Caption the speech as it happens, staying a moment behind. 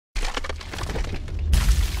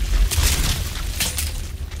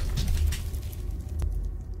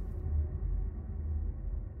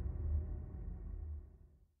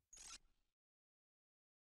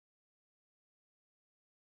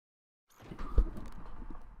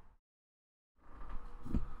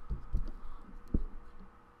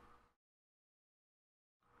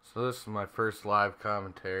So this is my first live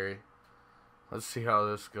commentary. Let's see how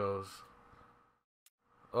this goes.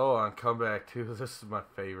 Oh, on Comeback 2, this is my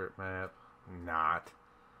favorite map. Not.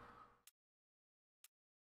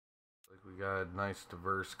 Like we got a nice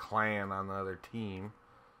diverse clan on the other team.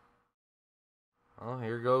 Oh,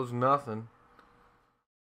 here goes nothing.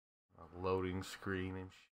 A loading screen and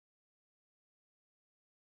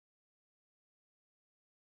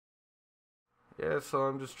shit. Yeah, so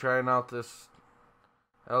I'm just trying out this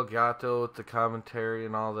Elgato with the commentary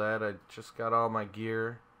and all that. I just got all my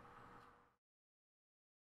gear.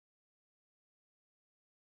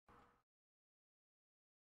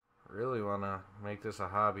 Really want to make this a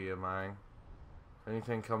hobby of mine. If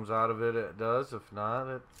anything comes out of it, it does. If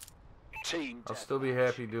not, I'll still be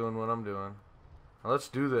happy doing what I'm doing. Now let's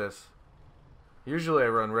do this. Usually I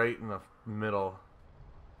run right in the middle.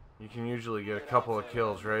 You can usually get a couple of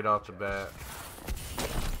kills right off the bat.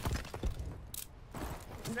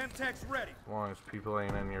 Ready. As long as people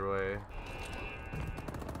ain't in your way.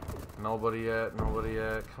 Nobody yet, nobody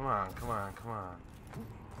yet. Come on, come on, come on.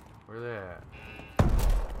 Where they at?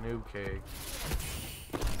 New cake.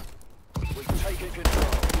 We've taken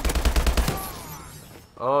control.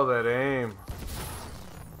 Oh, that aim.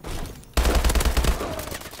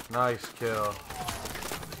 Nice kill.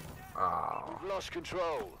 Oh. We've lost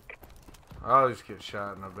control. I always get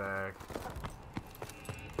shot in the back.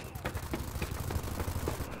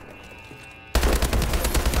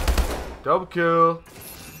 Double kill.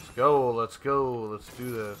 Let's go, let's go, let's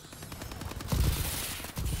do this.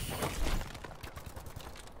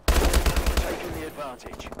 Taking the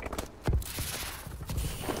advantage.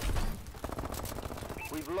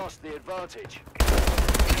 We've lost the advantage.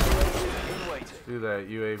 Let's do that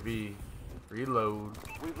UAV. Reload.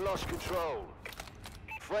 We've lost control.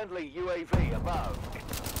 Friendly UAV above.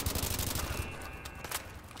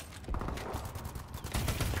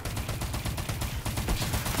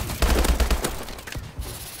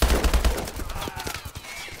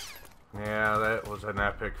 Yeah, that was an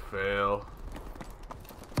epic fail.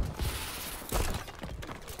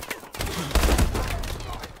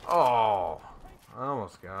 Oh, I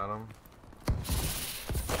almost got him.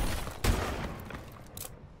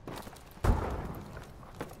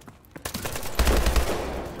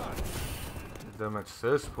 Get them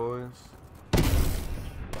assist points.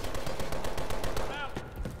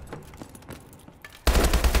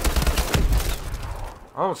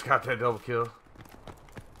 Almost got that double kill.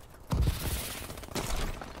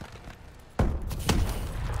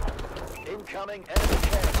 Incoming enemy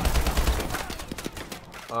care.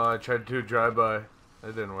 I tried to do a drive-by.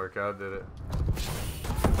 That didn't work out, did it?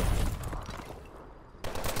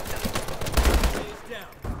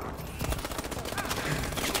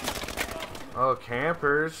 Oh,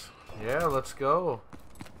 campers. Yeah, let's go.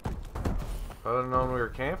 If I would have known we were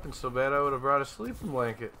camping so bad, I would have brought a sleeping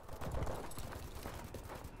blanket.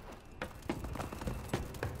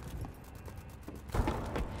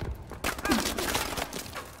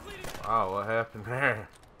 Wow, what happened there?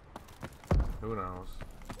 Who knows?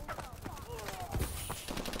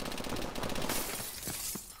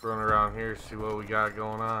 Let's run around here, see what we got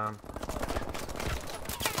going on.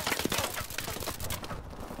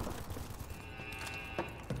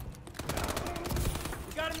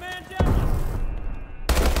 We got a man down.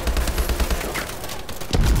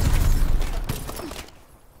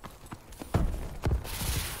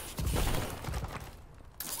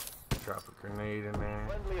 Drop a grenade in there.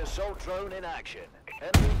 Friendly assault drone in action.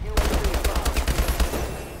 Enemy UAV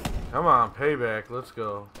above. Come on, payback, let's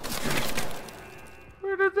go.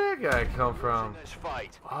 Where did that guy come from? This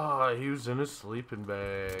fight. Oh, he was in his sleeping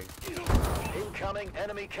bag. Incoming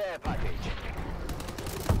enemy care package.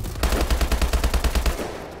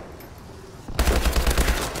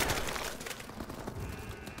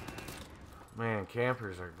 Man,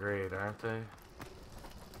 campers are great, aren't they?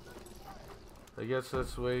 I guess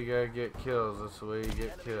that's the way you gotta get kills. That's the way you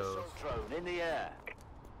get Enemy kills. assault drone in the air.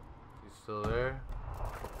 He's still there?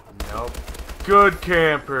 Nope. Good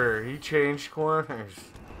camper. He changed corners.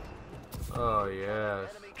 Oh, yes.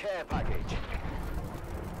 Enemy care package.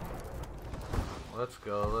 Let's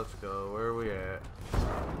go, let's go. Where are we at?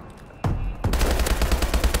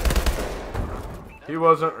 He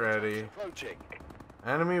wasn't ready. Approaching.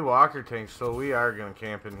 Enemy walker tanks, so we are gonna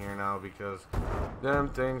camp in here now because them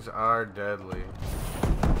things are deadly.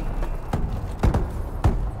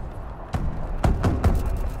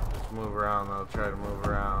 Let's move around though, try to move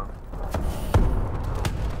around.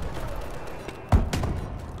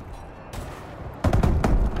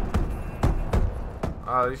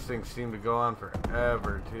 Oh, these things seem to go on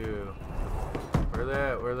forever too. Where they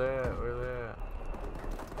at? Where they at? Where they at?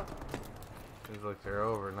 Seems like they're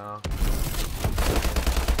over now.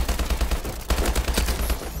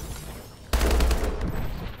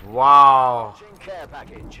 Wow. Care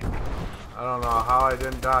package. I don't know how I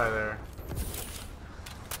didn't die there.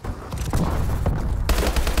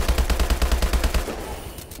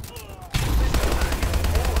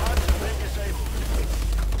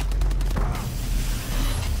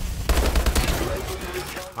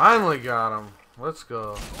 Finally got him. Let's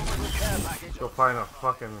go. Let's go find a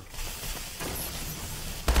fucking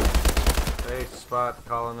safe spot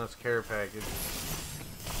calling this care package.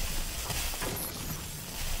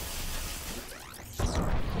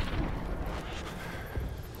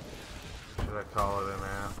 Should I call it in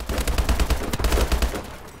there?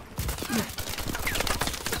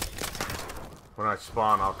 When I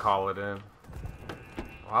spawn, I'll call it in.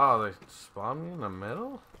 Wow, they spawn me in the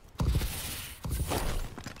middle?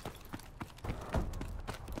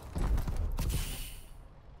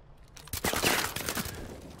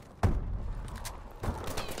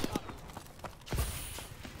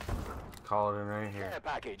 Call it in right here. Care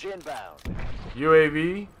package inbound.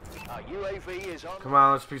 UAV? UAV is on. Come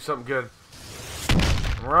on, let's be something good.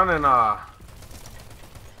 I'm running Ready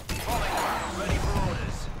for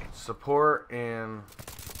orders. support and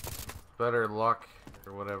better luck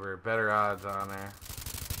or whatever, better odds on there.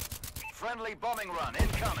 Friendly bombing run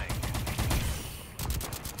incoming.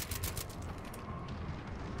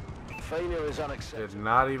 Failure is unacceptable. Did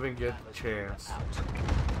not even get a chance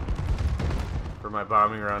for my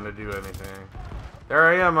bombing run to do anything. There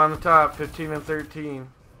I am on the top, 15 and 13.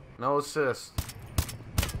 No assist.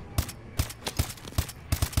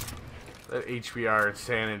 That HBR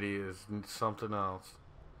insanity is something else.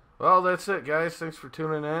 Well, that's it, guys. Thanks for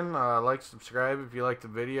tuning in. Like, subscribe if you liked the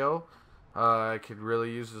video. I could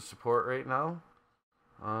really use the support right now.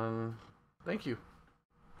 Thank you.